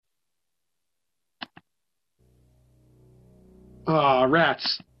Ah,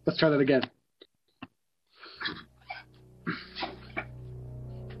 rats. Let's try that again.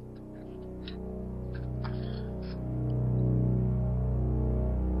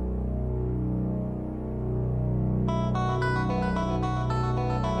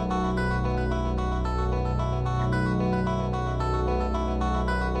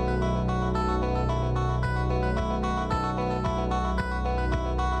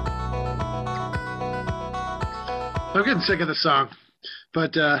 I'm getting sick of the song,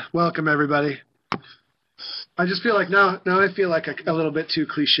 but welcome everybody. I just feel like now I feel like a little bit too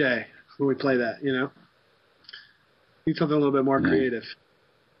cliche when we play that, you know? Need something a little bit more creative.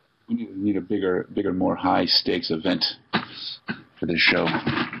 We need a bigger, more high stakes event for this show.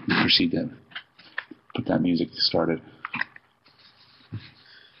 We proceed to put that music started.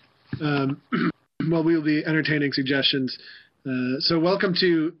 Well, we will be entertaining suggestions. So welcome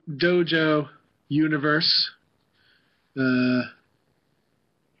to Dojo Universe. I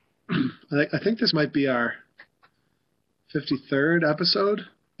think this might be our 53rd episode,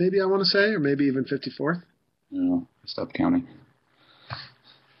 maybe I want to say, or maybe even 54th. No, stop counting.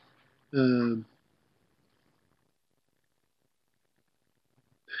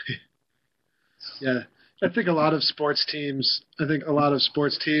 Yeah, I think a lot of sports teams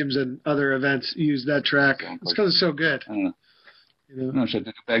and other events use that track. It's because it's so good. I don't know. You know? No, should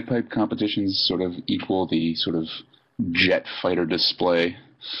the bagpipe competitions sort of equal the sort of jet fighter display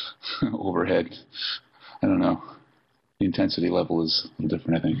overhead? I don't know. The intensity level is a little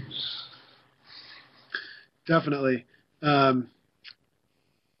different, I think. Definitely.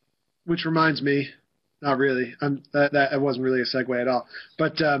 Which reminds me, not really. That wasn't really a segue at all.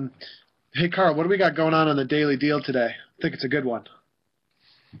 But hey, Carl, what do we got going on the Daily Deal today? I think it's a good one.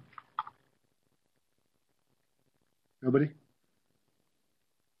 Nobody?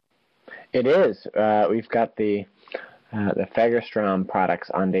 It is. We've got the Fagerstrom products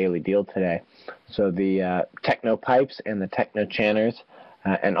on Daily Deal today. So the Techno Pipes and the Techno Channers,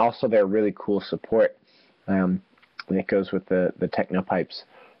 and also their really cool support that goes with the Techno Pipes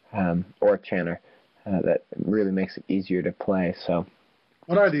or Channer that really makes it easier to play. So,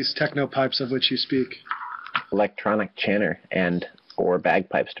 what are these Techno Pipes of which you speak? Electronic Channer and or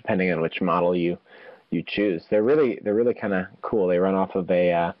bagpipes, depending on which model you choose. They're really kind of cool. They run off of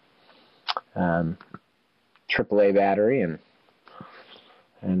a AAA battery and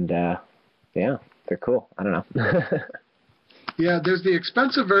yeah, they're cool. I don't know. Yeah, there's the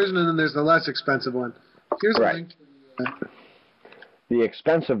expensive version and then there's the less expensive one. Here's a link to the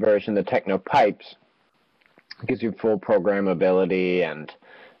expensive version, the Techno Pipes, gives you full programmability and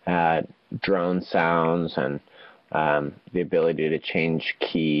drone sounds and the ability to change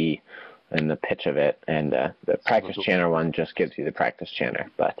key and the pitch of it. And the Practice Channer one just gives you the Practice Channer.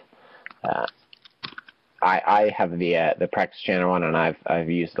 But I have the Practice Channer one, and I've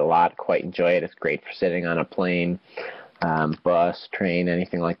used it a lot. Quite enjoy it. It's great for sitting on a plane, bus, train,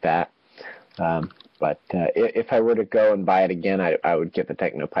 anything like that. But if I were to go and buy it again, I would get the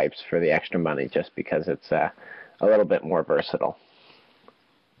Techno Pipes for the extra money, just because it's a little bit more versatile.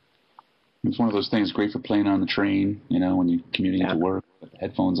 It's one of those things great for playing on the train, you know, when you're commuting to work, with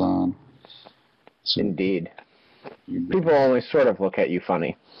headphones on. So, indeed. People only sort of look at you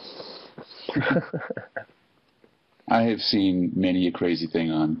funny. I have seen many a crazy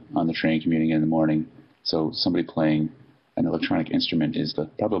thing on the train commuting in the morning. So somebody playing an electronic instrument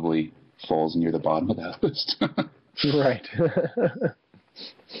probably falls near the bottom of that list. Right.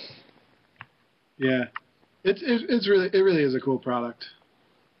 Yeah, it really is a cool product.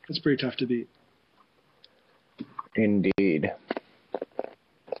 It's pretty tough to beat. Indeed.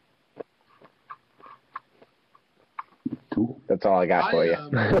 Cool. That's all I got for you.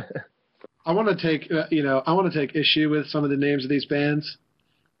 I want to take issue with some of the names of these bands.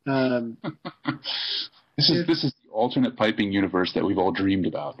 This is the alternate piping universe that we've all dreamed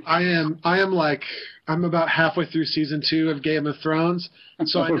about. I'm about halfway through season 2 of Game of Thrones,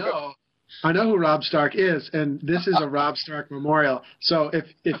 so I know who Robb Stark is, and this is a Robb Stark memorial. So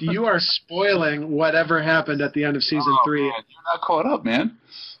if you are spoiling whatever happened at the end of season 3, man, you're not caught up, man.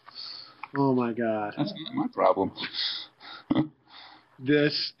 Oh my God, that's not my problem.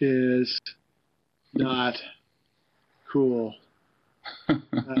 This is not cool.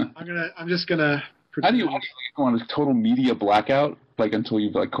 I'm just gonna. How do you go on a total media blackout, until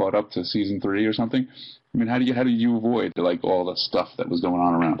you've caught up to season 3 or something? I mean, how do you avoid all the stuff that was going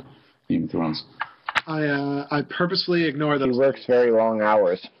on around Game of Thrones? I purposefully ignore those. He works very long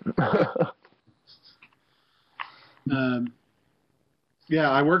hours. Yeah,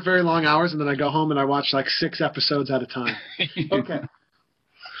 I work very long hours, and then I go home and I watch 6 episodes at a time. Okay.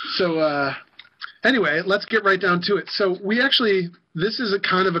 So Anyway, let's get right down to it. So this is a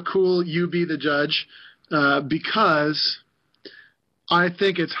kind of a cool you be the judge because I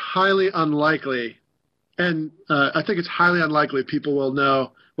think it's highly unlikely, people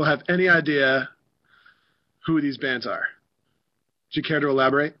will have any idea who these bands are. Do you care to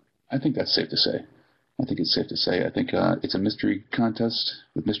elaborate? I think that's safe to say. I think it's safe to say. I think it's a mystery contest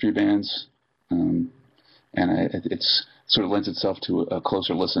with mystery bands, and it's sort of lends itself to a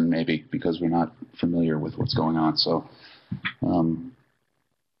closer listen, maybe, because we're not familiar with what's going on. So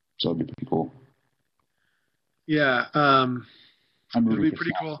it'd be pretty cool. Yeah, it'd be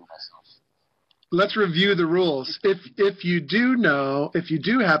pretty cool. Let's review the rules. If you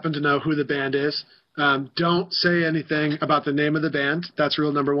do happen to know who the band is, don't say anything about the name of the band. That's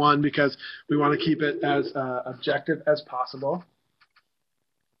rule number 1, because we want to keep it as objective as possible.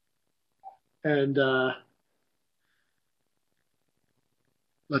 And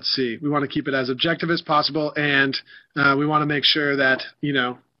let's see. We want to keep it as objective as possible, and we want to make sure that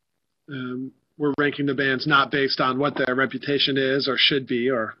we're ranking the bands not based on what their reputation is or should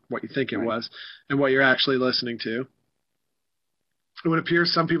be or what you think it was and what you're actually listening to. It would appear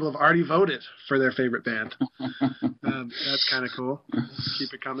some people have already voted for their favorite band. That's kind of cool.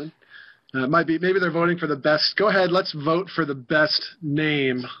 Keep it coming. Maybe they're voting for the best. Go ahead, let's vote for the best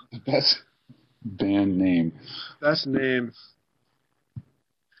name. The best band name. Best name.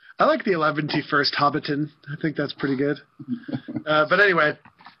 I like the 11th Hobbiton. I think that's pretty good. But anyway,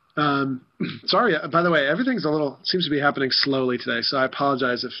 sorry, by the way, everything's seems to be happening slowly today, so I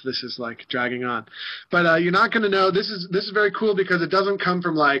apologize if this is like dragging on. But you're not going to know. This is very cool because it doesn't come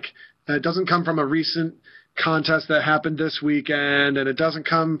from a recent contest that happened this weekend, and it doesn't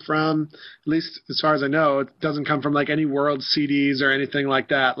come from, at least as far as I know, it doesn't come from like any world CDs or anything like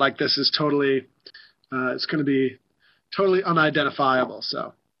that. Like this is totally, it's going to be totally unidentifiable.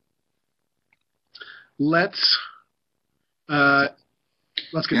 So let's get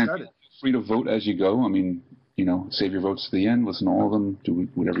started. Free to vote as you go. I mean, save your votes to the end. Listen to all of them. Do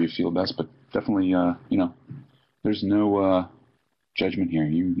whatever you feel best. But definitely, there's no judgment here.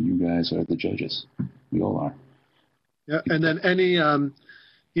 You guys are the judges. We all are. Yeah, and then and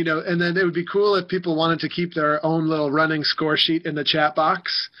then it would be cool if people wanted to keep their own little running score sheet in the chat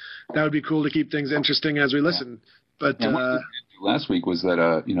box. That would be cool to keep things interesting as we listen. But last week was that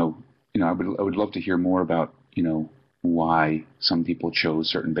I would love to hear more about why some people chose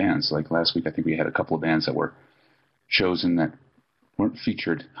certain bands. Like last week, I think we had a couple of bands that were chosen that weren't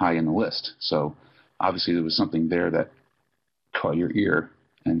featured high in the list. So obviously there was something there that caught your ear,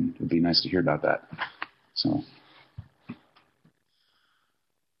 and it'd be nice to hear about that. So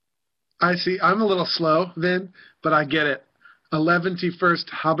I see. I'm a little slow, Vin, but I get it. 111st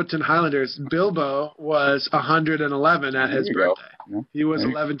Hobbiton Highlanders. Bilbo was 111 at his birthday. Yeah. He was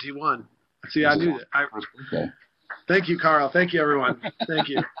 111. See, I knew that. Thank you, Carl. Thank you, everyone. Thank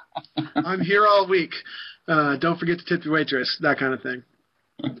you. I'm here all week. Don't forget to tip your waitress, that kind of thing.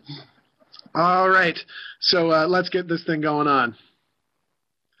 All right. So let's get this thing going on.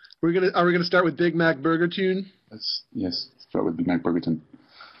 Are we gonna start with Big Mac Burger Tune? Yes. Start with Big Mac Burger Tune.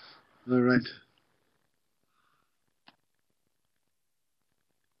 All right.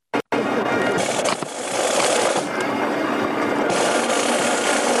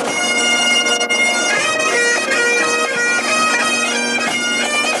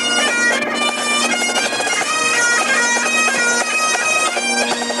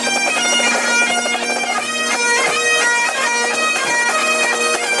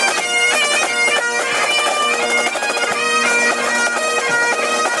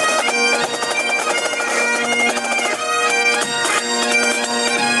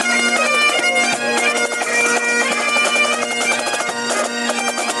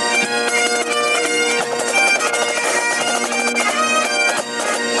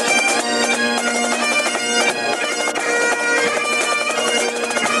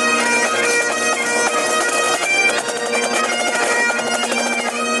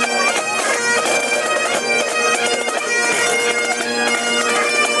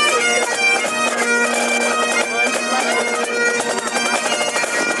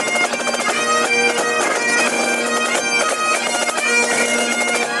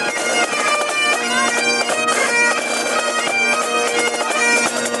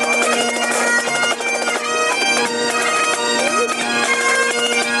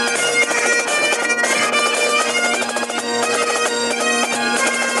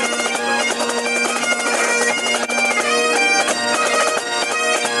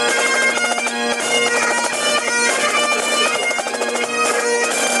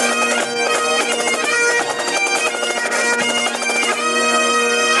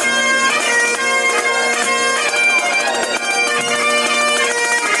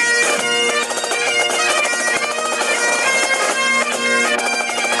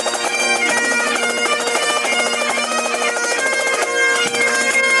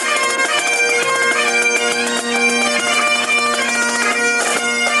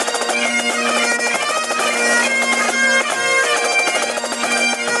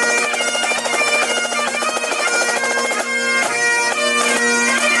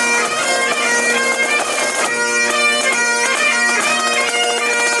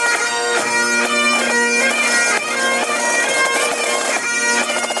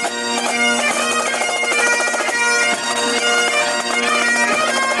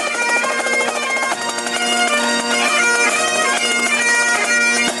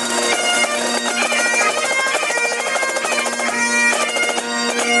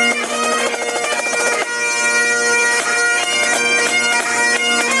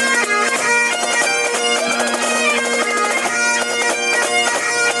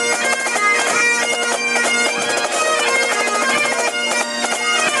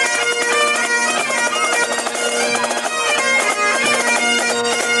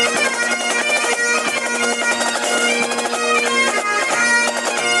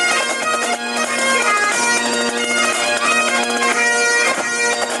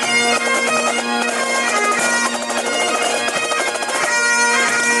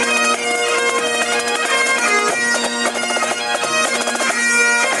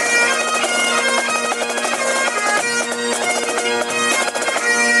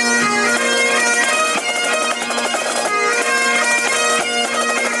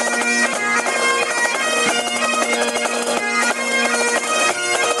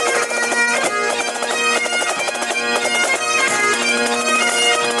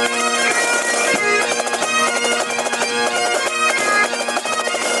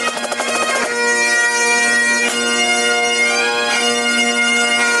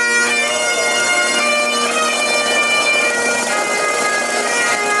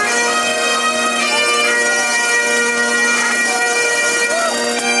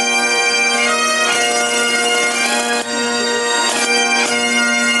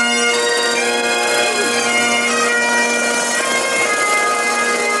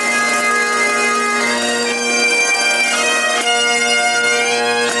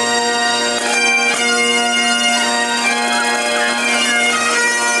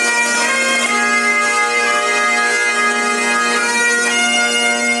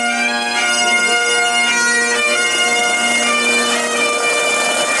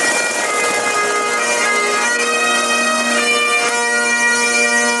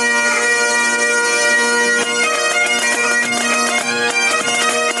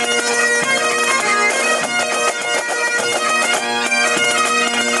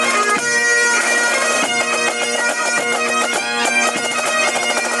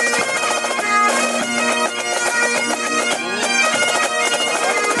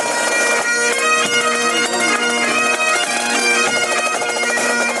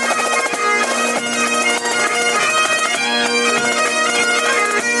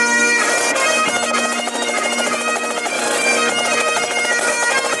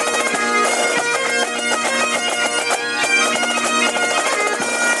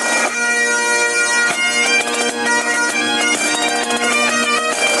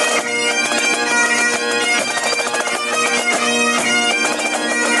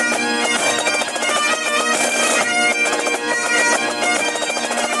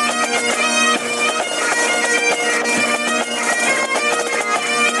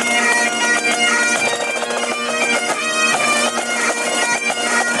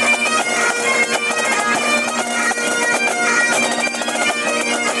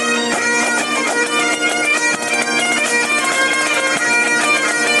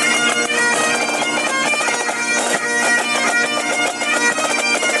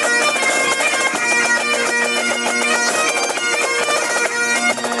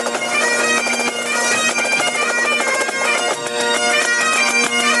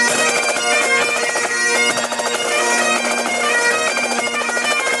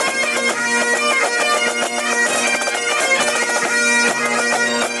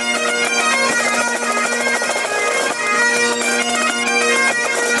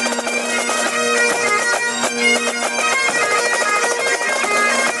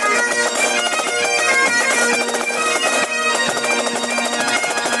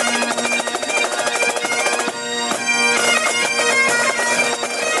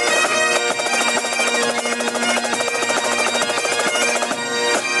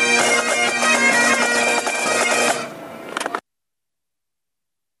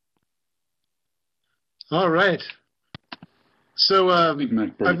 All right. So I've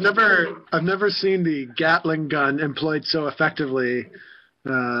never seen the Gatling gun employed so effectively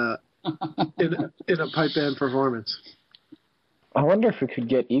in a pipe band performance. I wonder if we could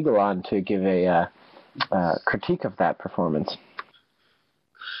get Eagle on to give a critique of that performance.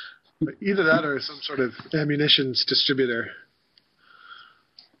 Either that or some sort of ammunitions distributor.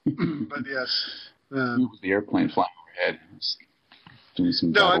 But yes. The airplane flying overhead, doing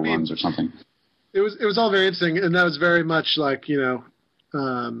some battle runs or something. It was all very interesting, and that was very much like,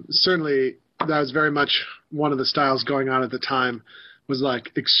 certainly that was very much one of the styles going on at the time, was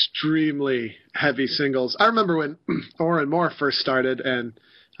like extremely heavy singles. I remember when Oren Moore first started, and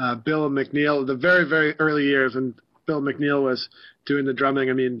Bill McNeil, the very, very early years, and Bill McNeil was doing the drumming.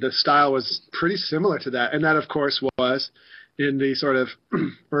 I mean, the style was pretty similar to that, and that, of course, was in the sort of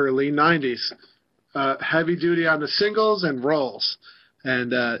early 90s. Heavy duty on the singles and rolls.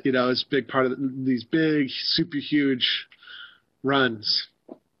 And, it's a big part of these big, super huge runs.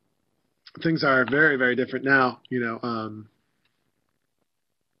 Things are very, very different now,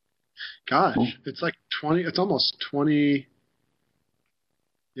 It's like 20, it's almost 20,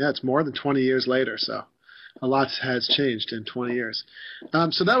 it's more than 20 years later, so a lot has changed in 20 years.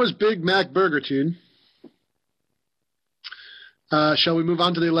 So that was Big Mac Burger Tune. Shall we move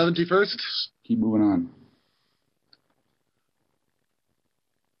on to the 11T first? Keep moving on.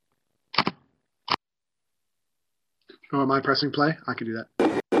 Oh, am I pressing play? I can do that.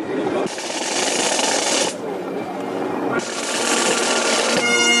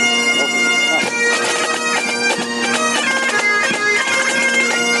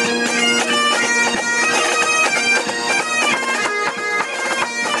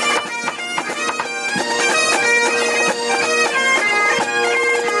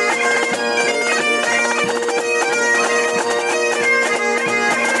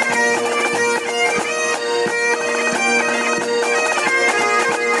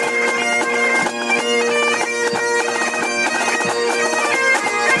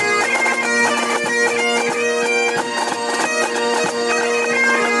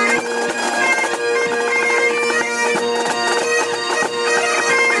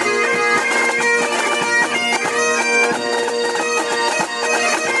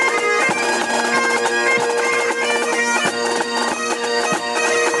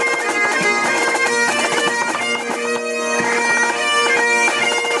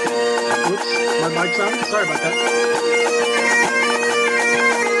 Sorry about that.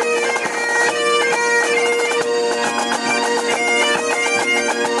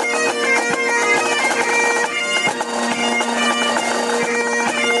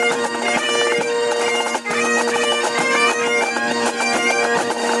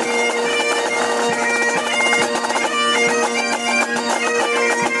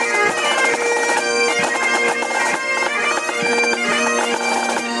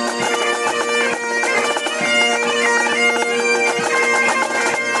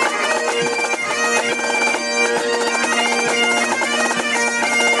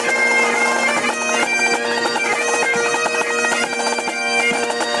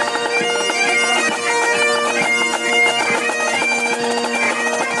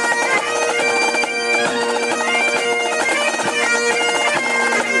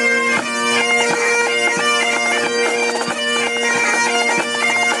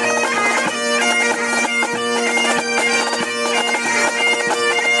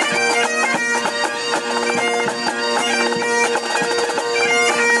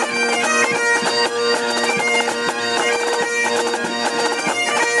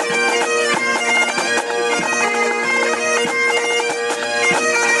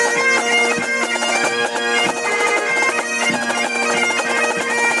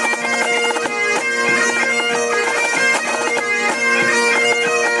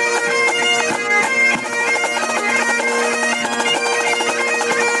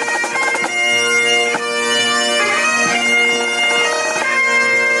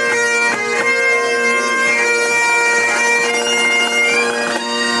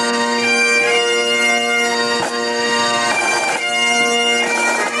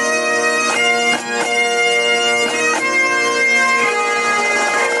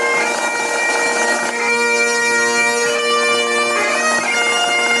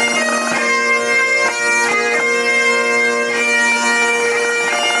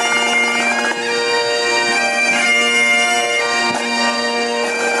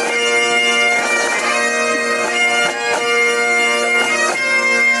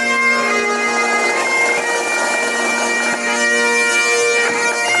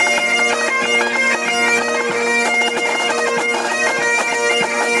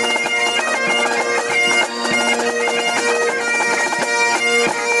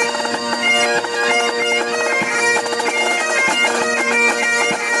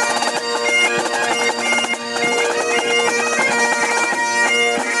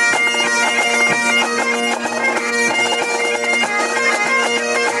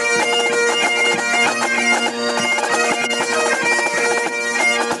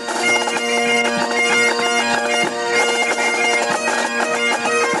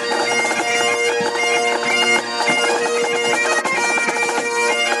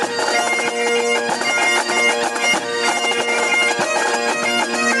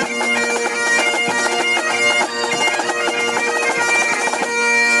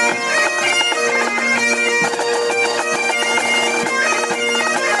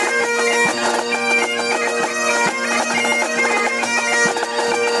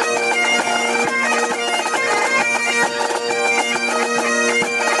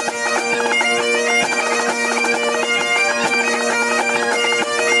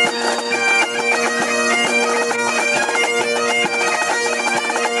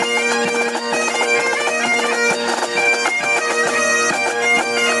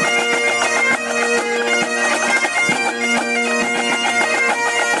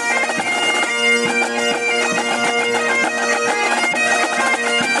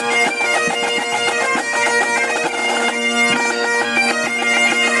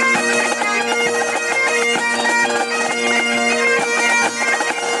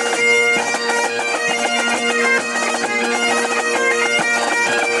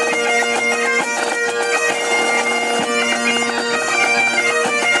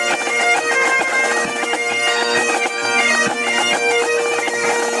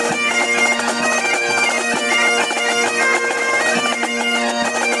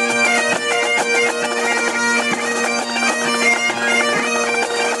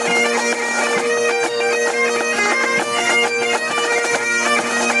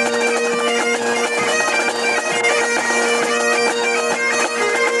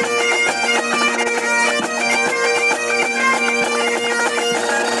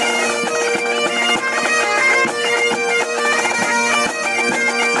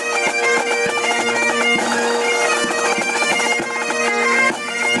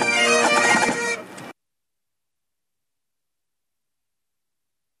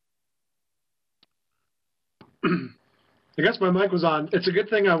 I guess my mic was on. It's a good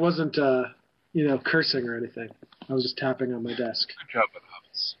thing I wasn't, cursing or anything. I was just tapping on my desk. Good job by the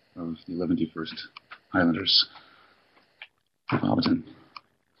Hobbits of the 1121st Highlanders of Hobbiton.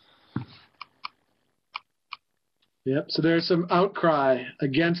 Yep. So there's some outcry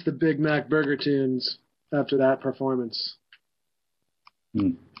against the Big Mac Burger Tunes after that performance.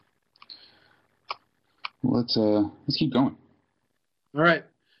 Well, let's keep going. All right.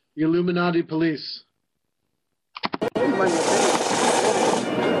 The Illuminati police.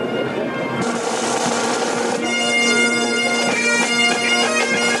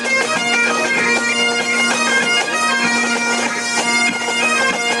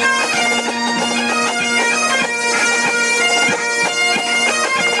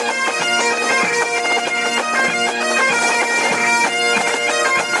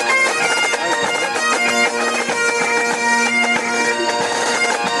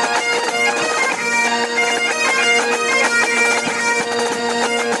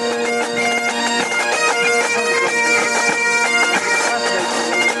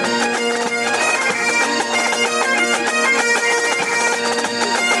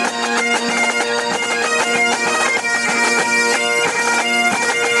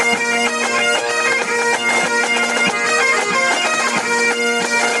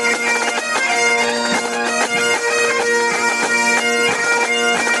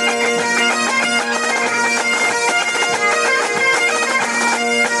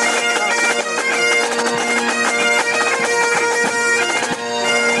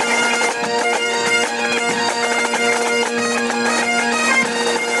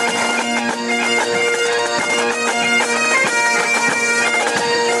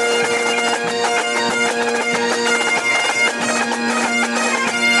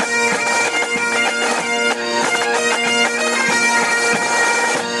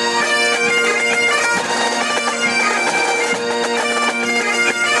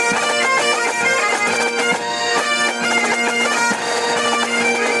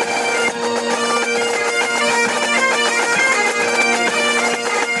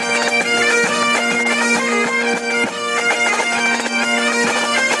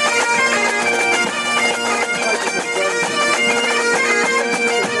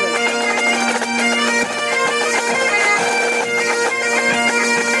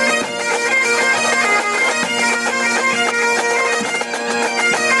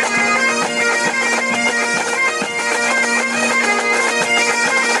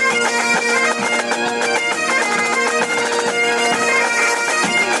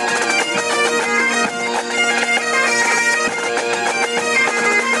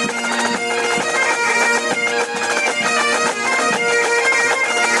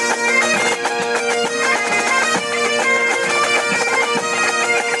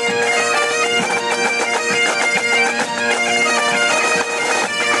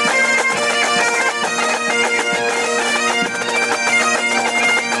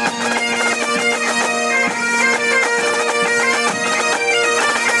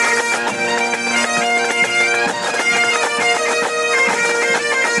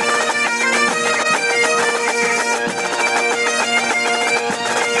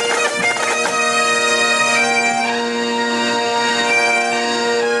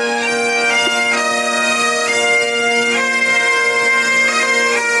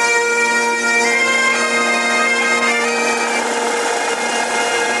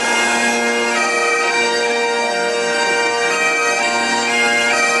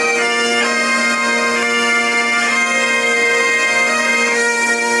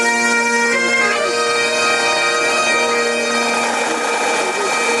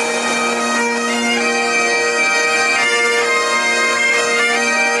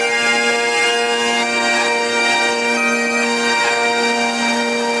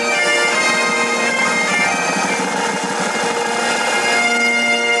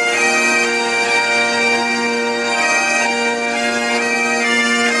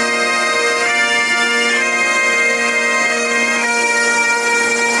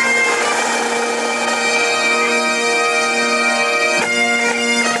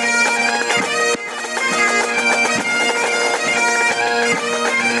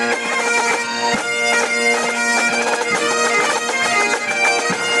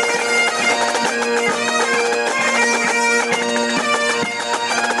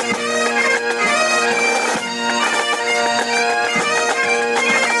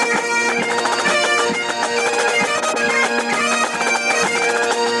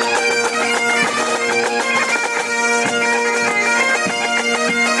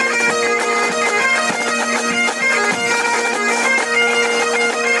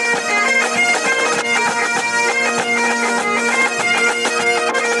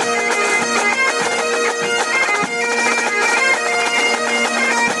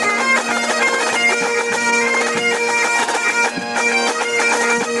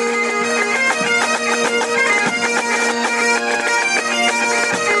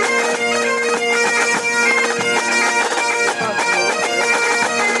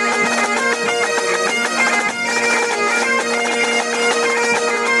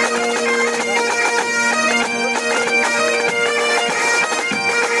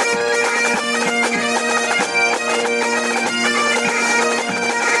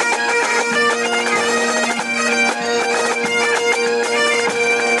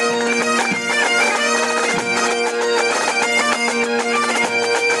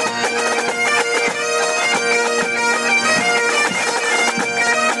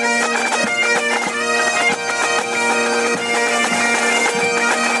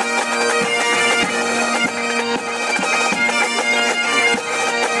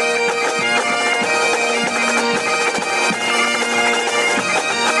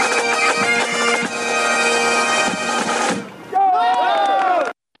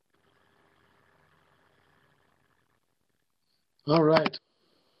 All right.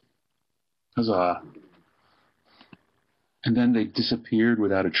 Huzzah. And then they disappeared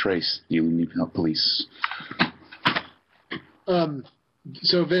without a trace, the Illumina police.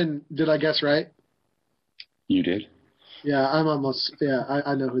 So, Vin, did I guess right? You did? Yeah, I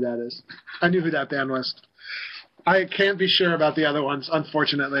know who that is. I knew who that band was. I can't be sure about the other ones,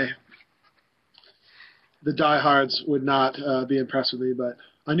 unfortunately. The diehards would not be impressed with me, but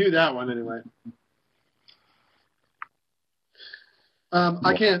I knew that one anyway.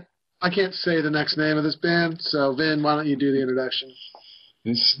 I can't say the next name of this band, so Vin, why don't you do the introduction?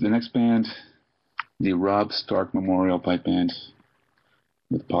 The next band, the Rob Stark Memorial Pipe Band.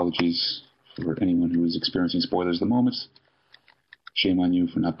 With apologies for anyone who is experiencing spoilers at the moment. Shame on you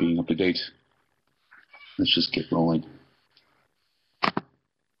for not being up to date. Let's just get rolling.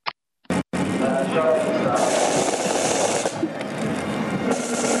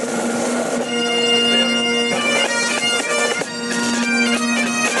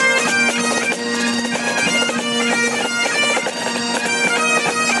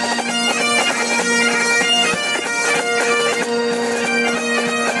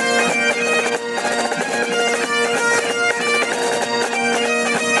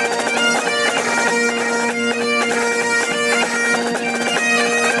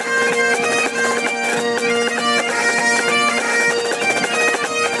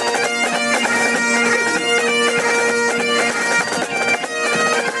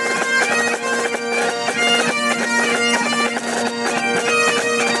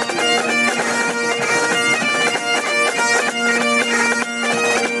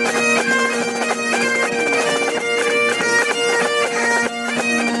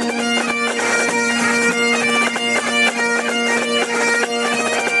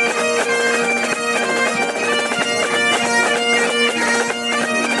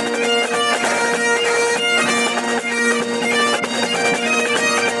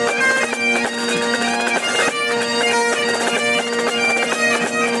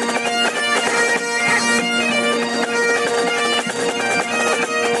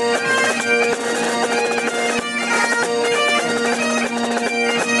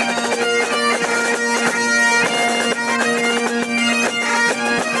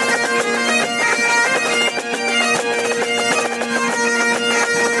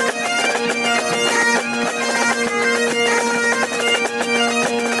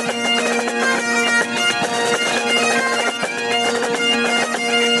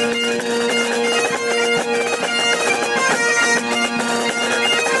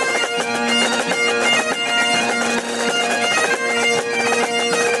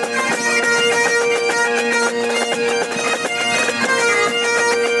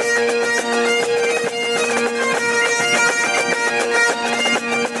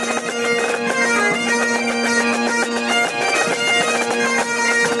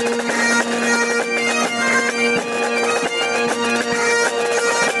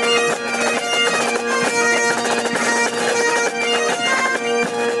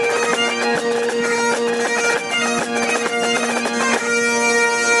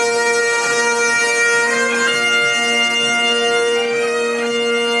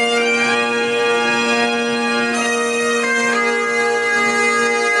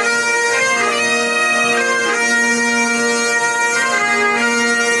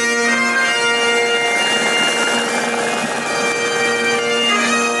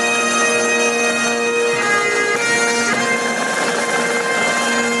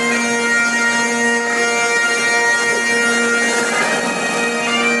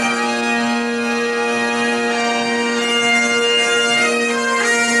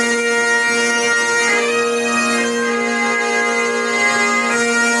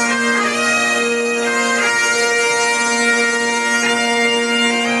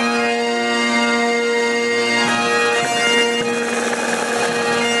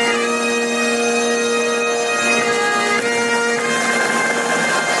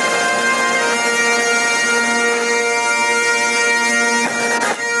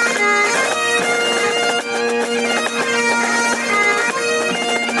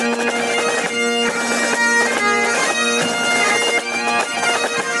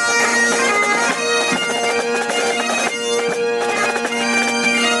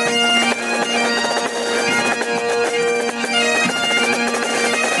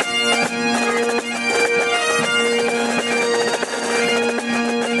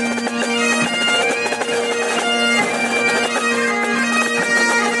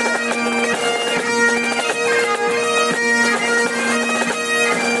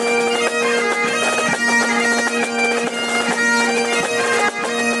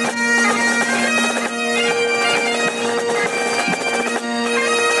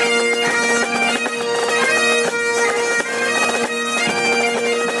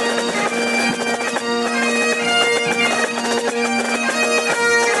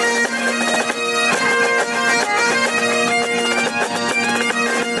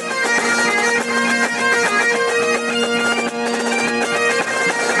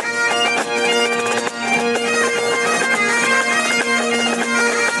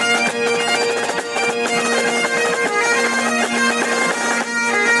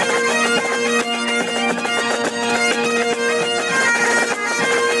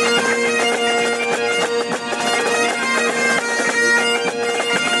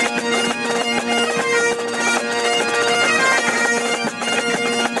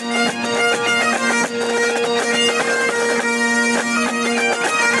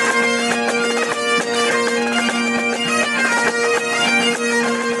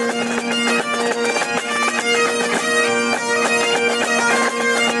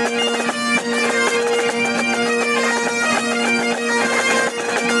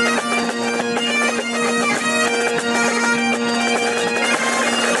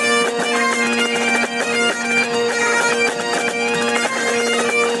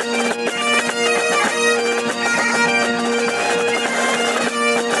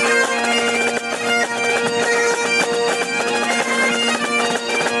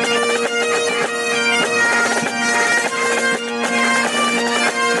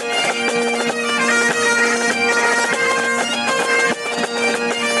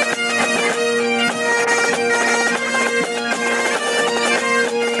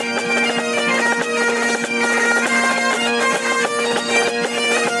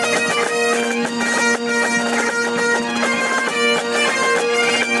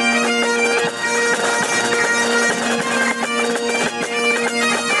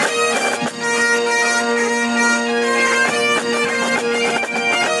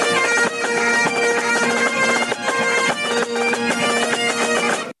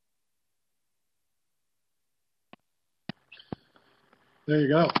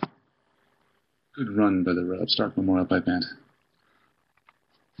 go. Good run by the Rob Stark Memorial Pipe Band.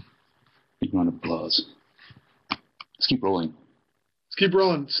 Big round of applause. Let's keep rolling. Let's keep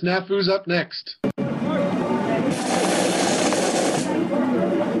rolling. Snafu's up next.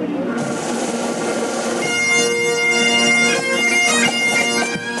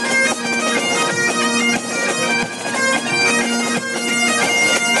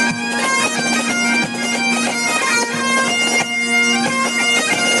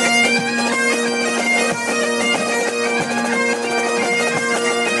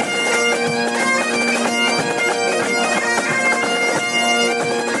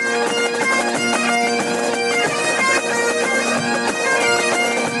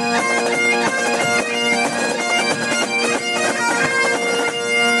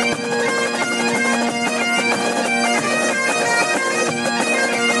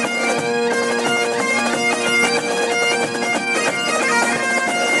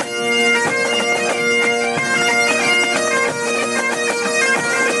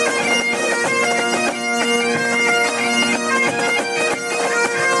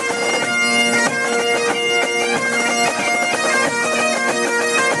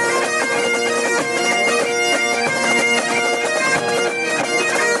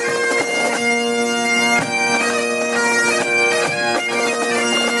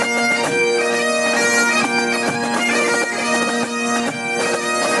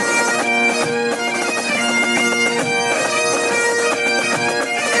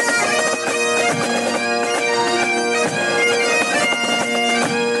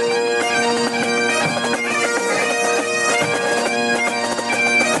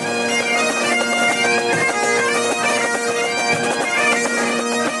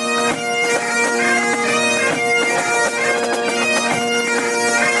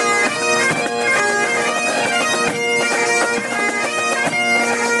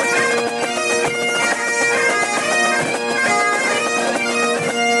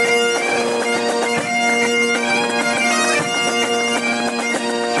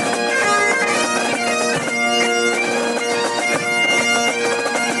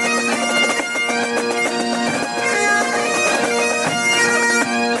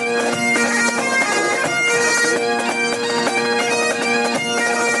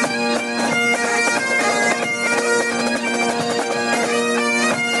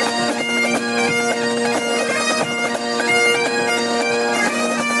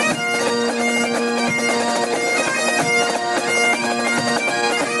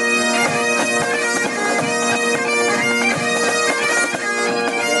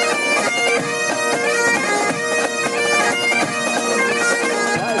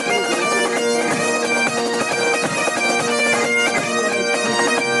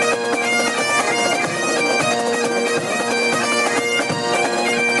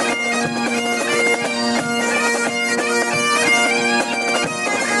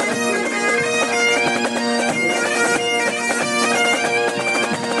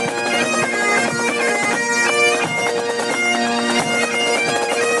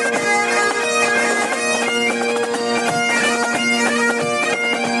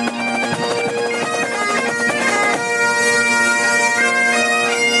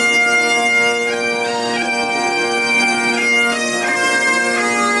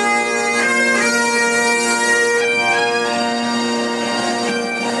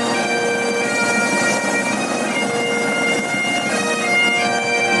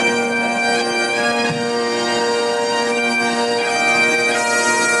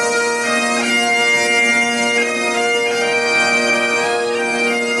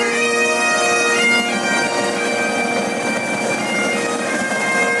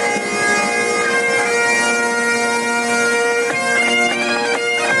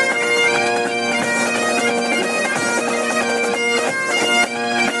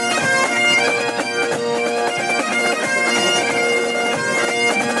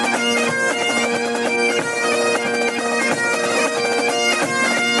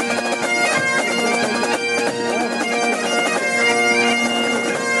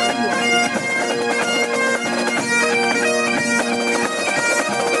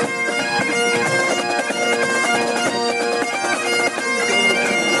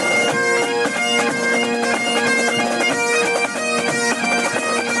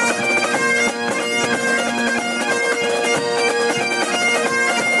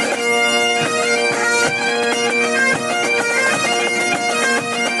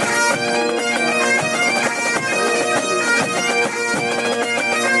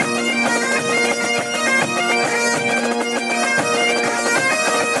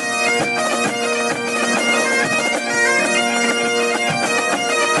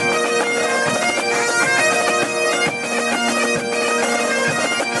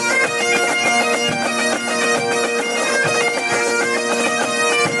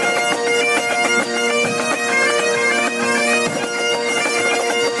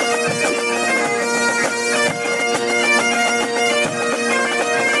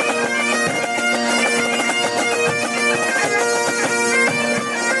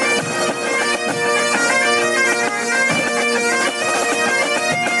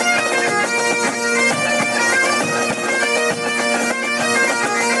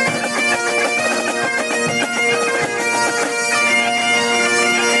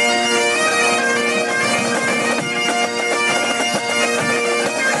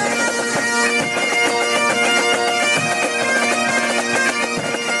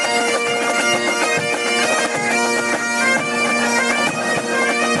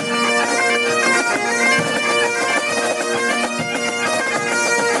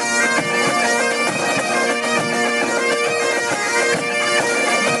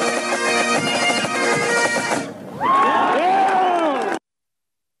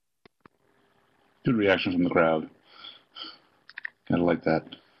 reaction from the crowd. Kind of like that.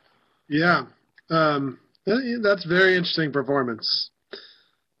 Yeah. That's very interesting performance.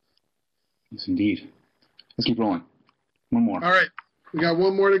 Yes, indeed. Let's keep rolling. One more. All right. We got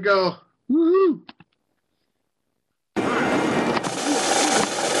one more to go. Woohoo!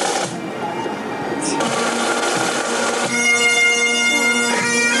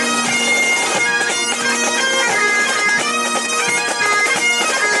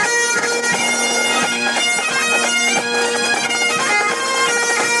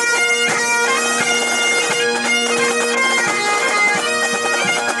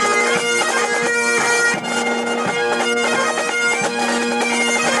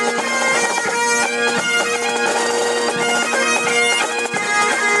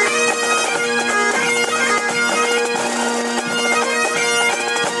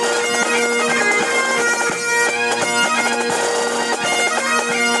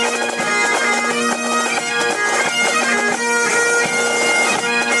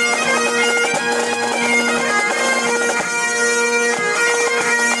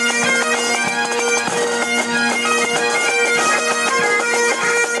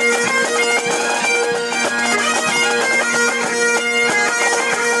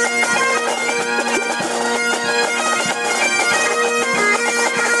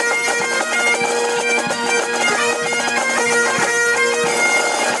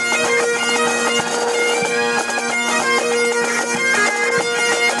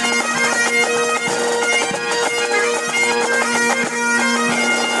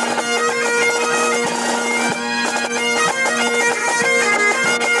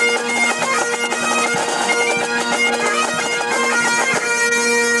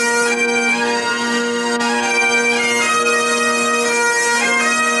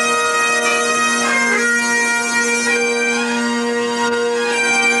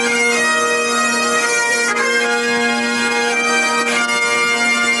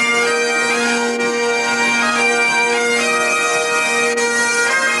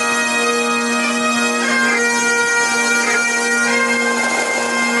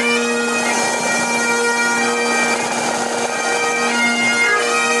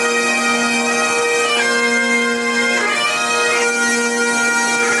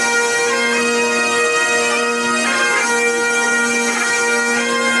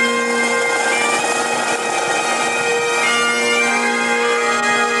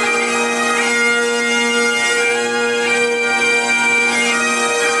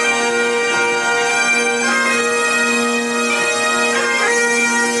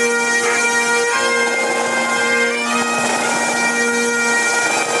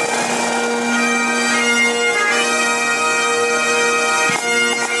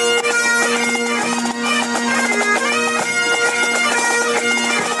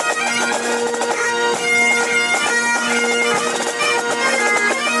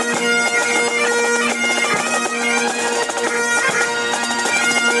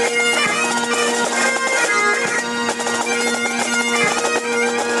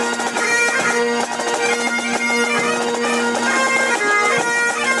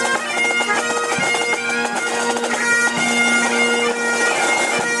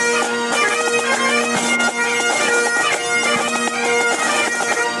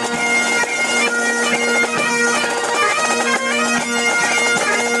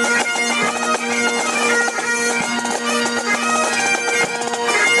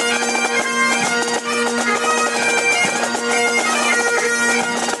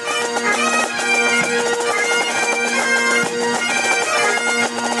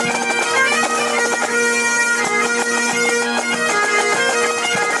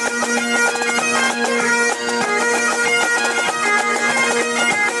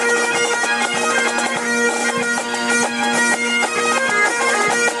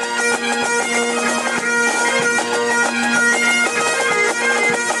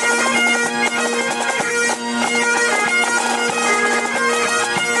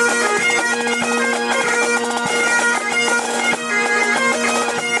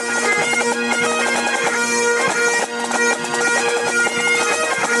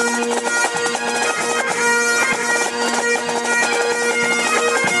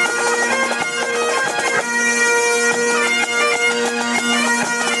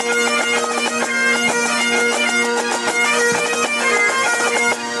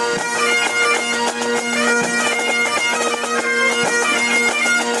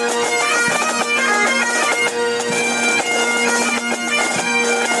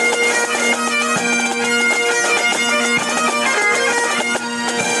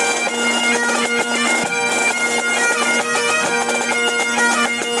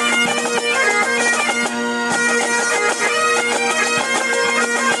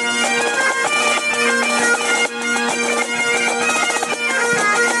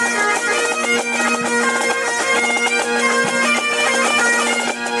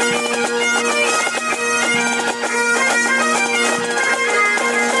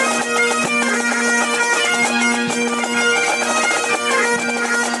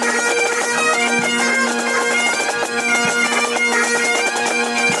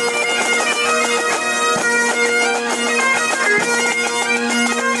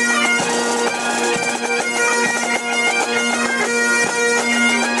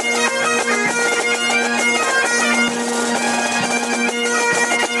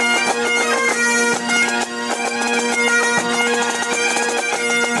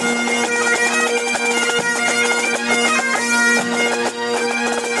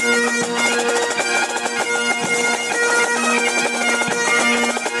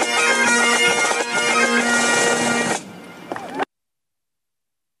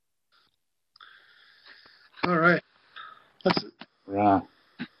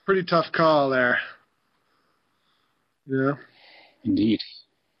 pretty tough call there. Yeah. Indeed.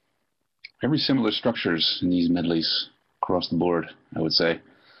 Very similar structures in these medleys across the board, I would say.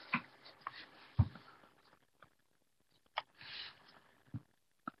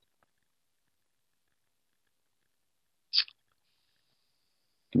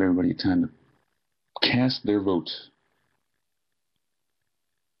 Give everybody time to cast their vote.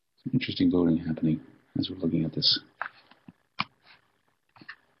 Some interesting voting happening as we're looking at this.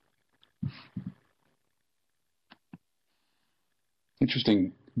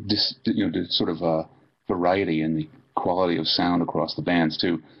 Interesting, the sort of variety in the quality of sound across the bands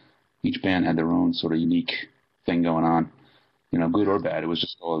too. Each band had their own sort of unique thing going on. Good or bad. It was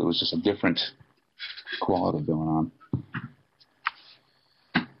just a different quality going on.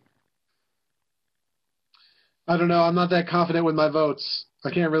 I don't know. I'm not that confident with my votes. I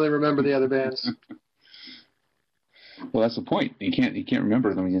can't really remember the other bands. Well, that's the point. You can't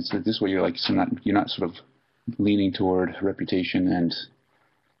remember them. It's this way. You're not sort of leaning toward reputation and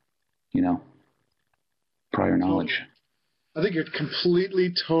prior knowledge. I think you're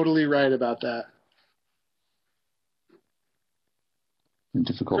completely, totally right about that.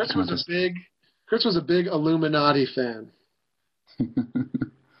 Difficult. Chris was a big Illuminati fan.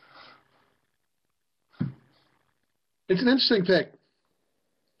 It's an interesting pick,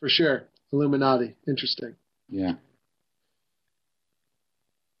 for sure. Illuminati, interesting. Yeah.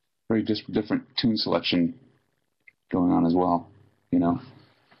 Very different tune selection going on as well,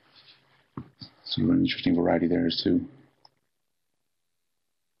 So an interesting variety there is too.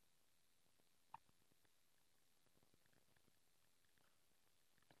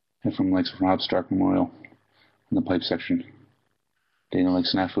 And from Rob Stark Memorial in the pipe section. Dana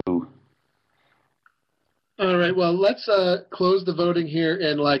likes Snafu. All right, well, let's close the voting here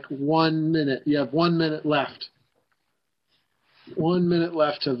in 1 minute. You have 1 minute left. 1 minute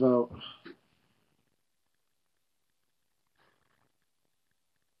left to vote.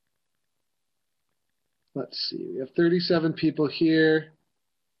 Let's see. We have 37 people here,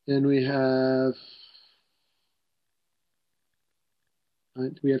 and we have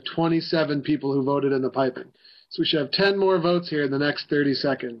 27 people who voted in the piping. So we should have 10 more votes here in the next 30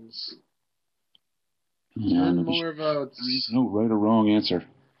 seconds. Yeah, 10 more votes. There's no right or wrong answer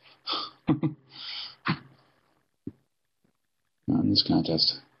not in this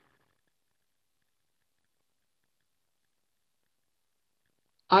contest.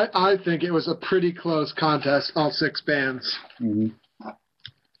 I think it was a pretty close contest, all 6 bands. Mm-hmm.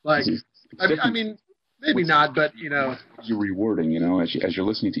 I mean, maybe not, but You're rewarding, as you're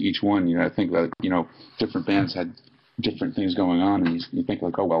listening to each one. I think that different bands had different things going on, and you think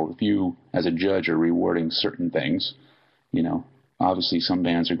oh well, if you as a judge are rewarding certain things, obviously some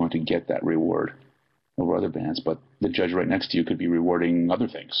bands are going to get that reward over other bands, but the judge right next to you could be rewarding other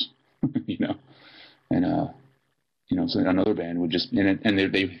things, and so another band would just and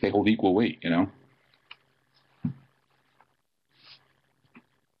they hold equal weight,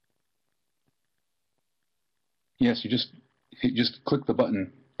 Yes, you just click the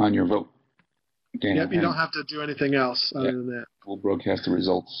button on your vote. Dana, yep, you don't have to do anything else other than that. We'll broadcast the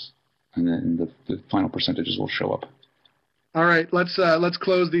results, and then the final percentages will show up. All right, let's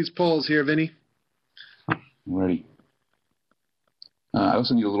close these polls here, Vinny. Ready. I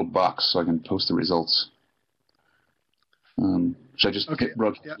also need a little box so I can post the results. Should I just hit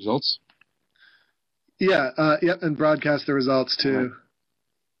broadcast results? Yeah, and broadcast the results too.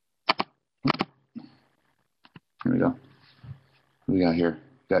 Here we go. What do we got here?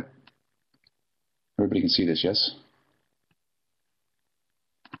 Everybody can see this, yes?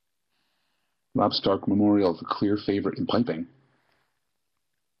 Rob Stark Memorial, the clear favorite in piping.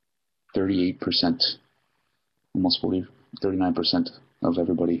 38%, almost 39% of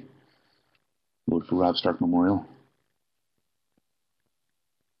everybody voted for Rob Stark Memorial.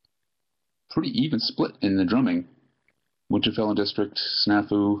 Pretty even split in the drumming. Winterfell District,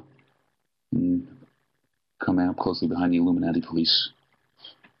 Snafu, and coming up closely behind the Illuminati Police.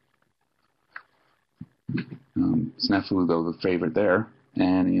 Snafu, though, the favorite there.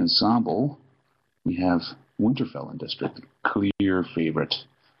 And the ensemble, we have Winterfell District, clear favorite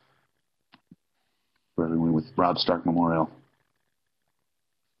for everyone with Rob Stark Memorial.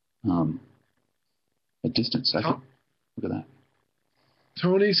 A distance, I think. Look at that.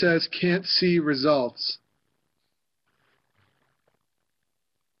 Tony says can't see results.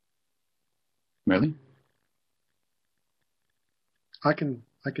 Really? I can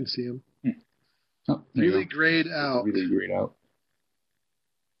see him. Oh, really grayed out. Really grayed out.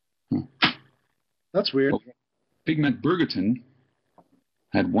 That's weird. Well, Pigment Bergerton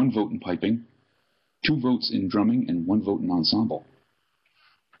had 1 vote in piping, 2 votes in drumming, and 1 vote in ensemble.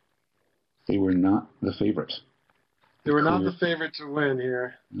 They were not the favorite. They were not the favorite to win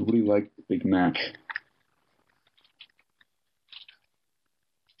here. Nobody liked Big Mac.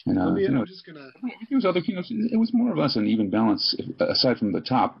 And, I'm just gonna. It was other, it was more or less an even balance. Aside from the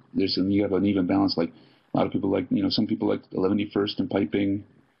top, you have an even balance. Like a lot of people like, some people like 11th in piping,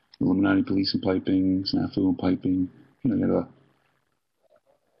 Illuminati Police in piping, Snafu in piping. You had a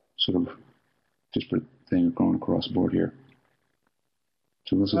sort of disparate thing going across the board here.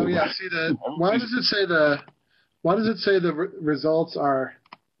 So see the. Why does it say the results are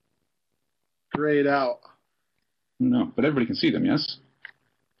grayed out? No, but everybody can see them. Yes.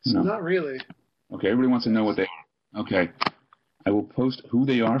 No. Not really. Okay, everybody wants to know what they are. Okay. I will post who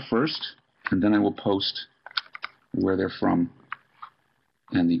they are first, and then I will post where they're from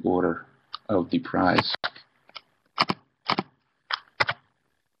and the order of the prize.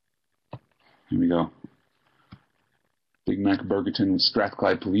 Here we go. Big Mac Burgerton was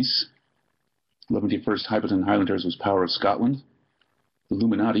Strathclyde Police. 71st Hiberton Highlanders was Power of Scotland.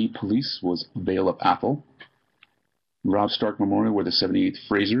 Illuminati Police was Vale of Atholl. Rob Stark Memorial were the 78th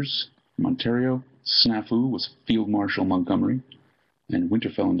Frasers from Ontario. Snafu was Field Marshal Montgomery. And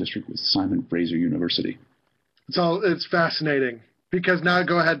Winterfell District was Simon Fraser University. It's fascinating. Because now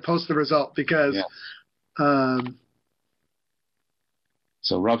go ahead and post the result. Because... Yeah.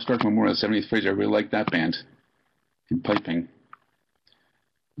 So Rob Stark Memorial, 78th Fraser, I really like that band in piping.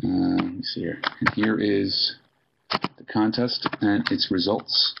 Let me see here. And here is the contest and its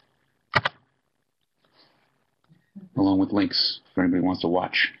results, along with links for anybody who wants to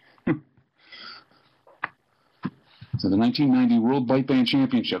watch. So the 1990 World Pipe Band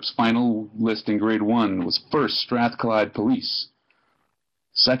Championships final list in Grade 1 was first Strathclyde Police,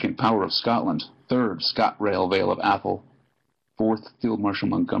 second Power of Scotland, third ScotRail Vale of Atholl, fourth Field Marshal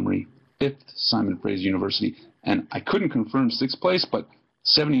Montgomery, fifth Simon Fraser University, and I couldn't confirm sixth place, but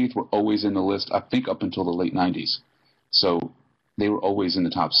 78th were always in the list, I think up until the late 90s. So they were always in the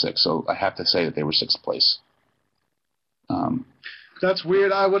top six, so I have to say that they were sixth place. That's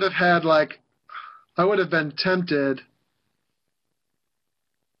weird. I would have been tempted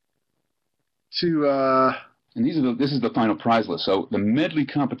to... And this is the final prize list. So the medley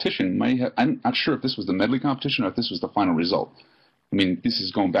competition might have... I'm not sure if this was the medley competition or if this was the final result. I mean, this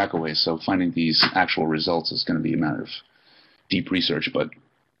is going back a ways, so finding these actual results is going to be a matter of deep research. But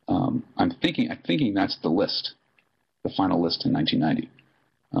I'm thinking that's the list, the final list in 1990,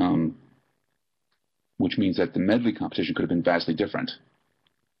 which means that the medley competition could have been vastly different.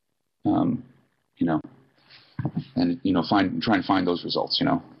 And try and find those results.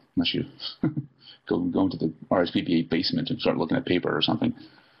 Unless you go into the RSPBA basement and start looking at paper or something.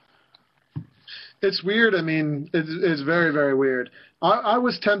 It's weird. I mean, it's very, very weird. I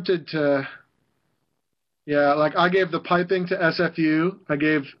was tempted to, I gave the piping to SFU, I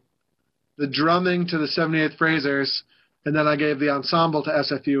gave the drumming to the 78th Frasers, and then I gave the ensemble to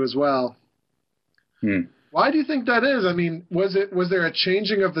SFU as well. Why do you think that is? I mean, was there a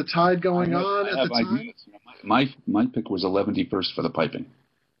changing of the tide going on at the time? My pick was 11th for the piping,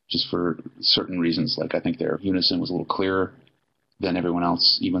 just for certain reasons. Like I think their unison was a little clearer than everyone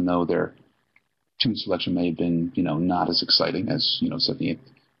else, even though their tune selection may have been, not as exciting as, 78th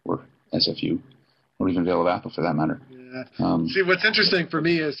or SFU, or even Vale of Atholl for that matter. Yeah. See, what's interesting for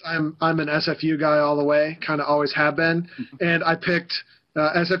me is I'm an SFU guy all the way, kind of always have been, and I picked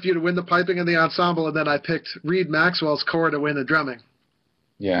SFU to win the piping and the ensemble, and then I picked Reed Maxwell's corps to win the drumming.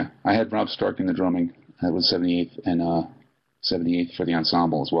 Yeah, I had Rob Stark in the drumming. That was 78th, and 78th for the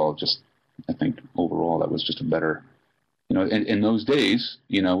ensemble as well. Just, I think overall that was just a better... in those days,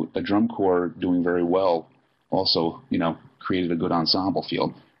 a drum corps doing very well also, created a good ensemble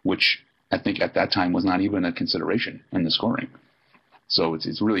field, which I think at that time was not even a consideration in the scoring. So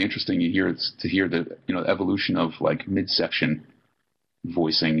it's really interesting to hear the evolution of like midsection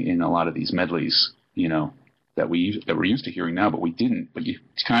voicing in a lot of these medleys, that we're used to hearing now, but we didn't. But you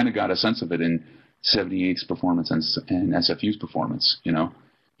kind of got a sense of it in 78's performance and SFU's performance.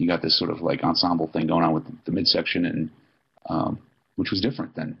 You got this sort of like ensemble thing going on with the midsection and which was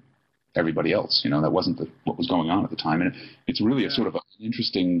different than everybody else. That wasn't what was going on at the time. And it's really a sort of an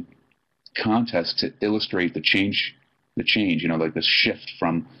interesting contest to illustrate the change, like this shift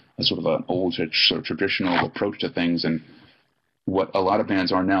from a sort of an old sort of traditional approach to things and what a lot of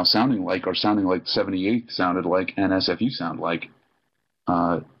bands are now sounding like 78 sounded like and SFU sound like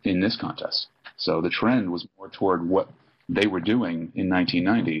in this contest. So the trend was more toward what they were doing in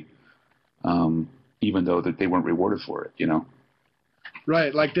 1990, even though that they weren't rewarded for it,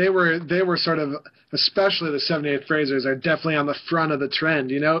 Right, like they were sort of, especially the 78 Phrasers are definitely on the front of the trend.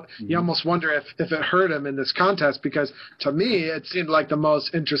 You know, you almost wonder if it hurt them in this contest, because to me it seemed like the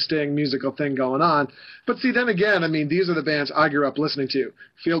most interesting musical thing going on. But see, then again, I mean, these are the bands I grew up listening to: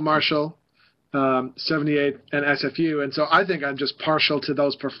 Field Marshal, 78, and SFU, and so I think I'm just partial to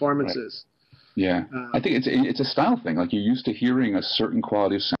those performances. Right. Yeah, I think it's a style thing. Like, you're used to hearing a certain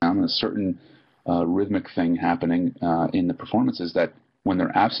quality of sound and a certain rhythmic thing happening in the performances, that when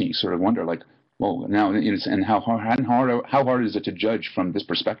they're absent, you sort of wonder, like, well, now, and how hard is it to judge from this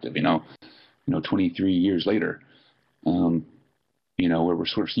perspective? 23 years later, where we're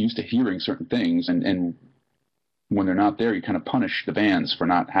sort of used to hearing certain things, and when they're not there, you kind of punish the bands for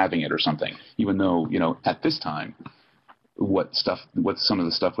not having it or something, even though, at this time, what some of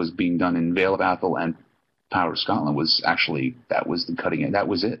the stuff was being done in Vale of Atholl and Power of Scotland was actually, that was the cutting edge. That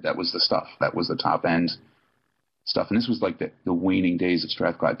was it. That was the stuff. That was the top end stuff. And this was like the waning days of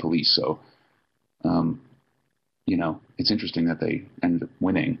Strathclyde Police. So, it's interesting that they ended up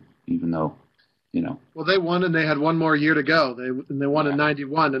winning, even though, Well, they won, and they had one more year to go. They won in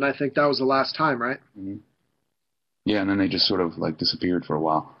 '91, and I think that was the last time, right? Mm-hmm. Yeah, and then they just sort of like disappeared for a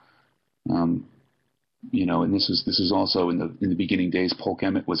while. And this is also in the beginning days. Polk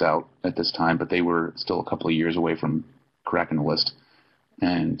Emmett was out at this time, but they were still a couple of years away from cracking the list,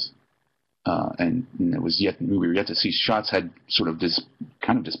 and it was we were yet to see. Shots had sort of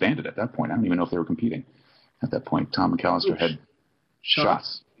kind of disbanded at that point. I don't even know if they were competing at that point. Tom McAllister had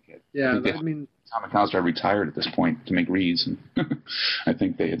Shots. Yeah, I mean, Tom McAllister had retired at this point to make reeds, and I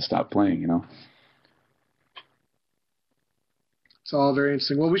think they had stopped playing. It's all very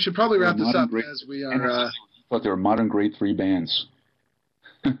interesting. Well, we should probably wrap this up as we are. I thought they were modern grade 3 bands.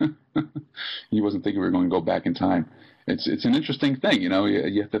 He wasn't thinking we were going to go back in time. It's an interesting thing,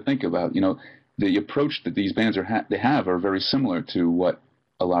 You have to think about, the approach that these bands have are very similar to what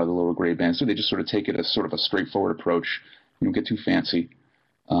a lot of the lower grade bands do. They just sort of take it as sort of a straightforward approach. You don't get too fancy,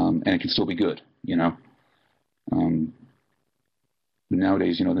 and it can still be good,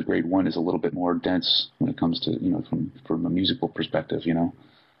 Nowadays, the grade 1 is a little bit more dense when it comes to, from a musical perspective, I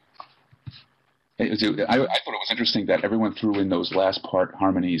thought it was interesting that everyone threw in those last part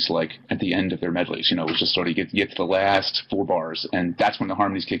harmonies, like at the end of their medleys. It was just sort of you get to the last 4 bars, and that's when the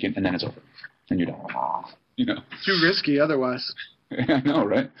harmonies kick in, and then it's over, and you're done. Too risky otherwise. I know,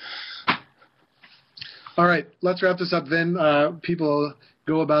 right? All right, let's wrap this up, Vin. People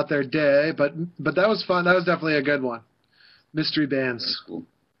go about their day, but that was fun. That was definitely a good one. Mystery bands. Cool.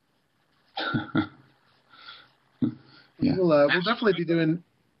 Yeah. We'll definitely be doing.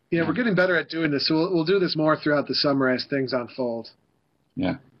 Yeah, we're getting better at doing this, so we'll do this more throughout the summer as things unfold.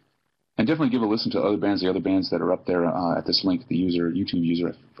 Yeah, and definitely give a listen to other bands, the other bands that are up there at this link. The YouTube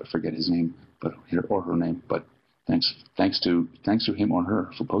user, I forget his name, or her name, but thanks to him or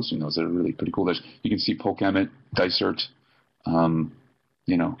her for posting those. They're really pretty cool. You can see Polk Emmett, Dysart, a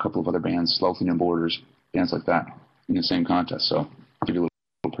couple of other bands, Lothian Borders, bands like that in the same contest. So give you a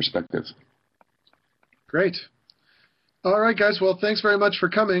little perspective. Great. All right, guys. Well, thanks very much for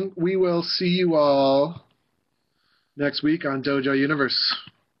coming. We will see you all next week on Dojo Universe.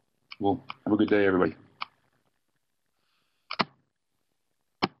 Well, have a good day, everybody.